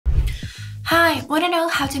Hi, want to know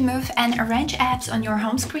how to move and arrange apps on your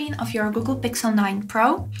home screen of your Google Pixel 9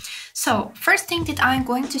 Pro? So, first thing that I'm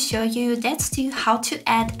going to show you, that's how to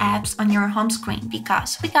add apps on your home screen,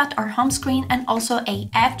 because we got our home screen and also a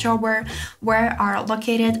app drawer where are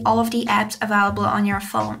located all of the apps available on your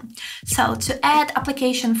phone. So, to add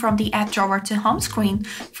application from the app drawer to home screen,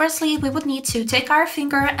 firstly we would need to take our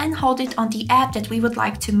finger and hold it on the app that we would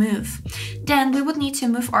like to move. Then we would need to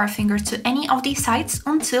move our finger to any of these sites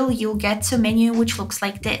until you get to menu which looks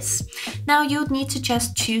like this. Now you would need to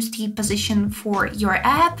just choose the position for your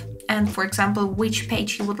app and, for example, which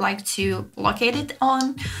page you would like to locate it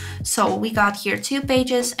on. So we got here 2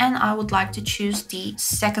 pages and I would like to choose the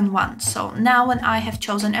second one. So now when I have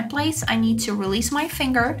chosen a place, I need to release my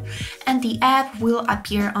finger and the app will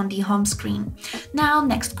appear on the home screen. Now,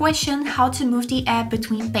 next question, how to move the app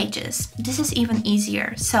between pages. This is even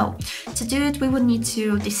easier. So to do it, we would need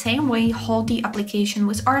to, the same way, hold the application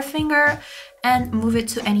with our finger and move it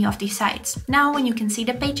to any of these sites. Now, when you can see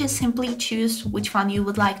the pages, simply choose which one you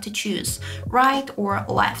would like to choose, right or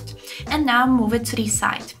left. And now move it to the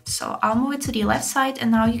side. So I'll move it to the left side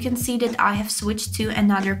and now you can see that I have switched to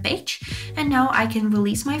another page. And now I can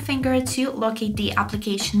release my finger to locate the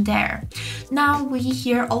application there. Now we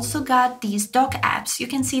here also got these dock apps. You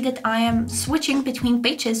can see that I am switching between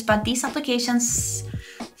pages, but these applications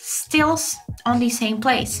still on the same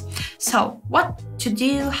place. So what to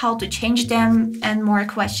do, how to change them, and more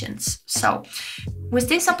questions. So with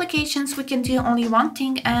these applications we can do only one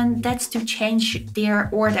thing, and that's to change their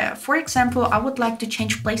order. For example, I would like to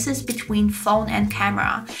change places between phone and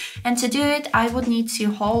camera, and to do it I would need to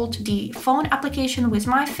hold the phone application with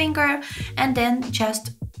my finger and then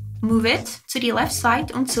just move it to the left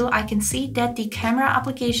side until I can see that the camera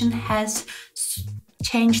application has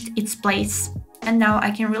changed its place. And now I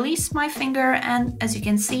can release my finger and, as you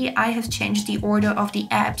can see, I have changed the order of the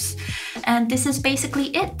apps. And this is basically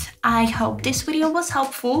it. I hope this video was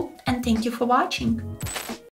helpful and thank you for watching.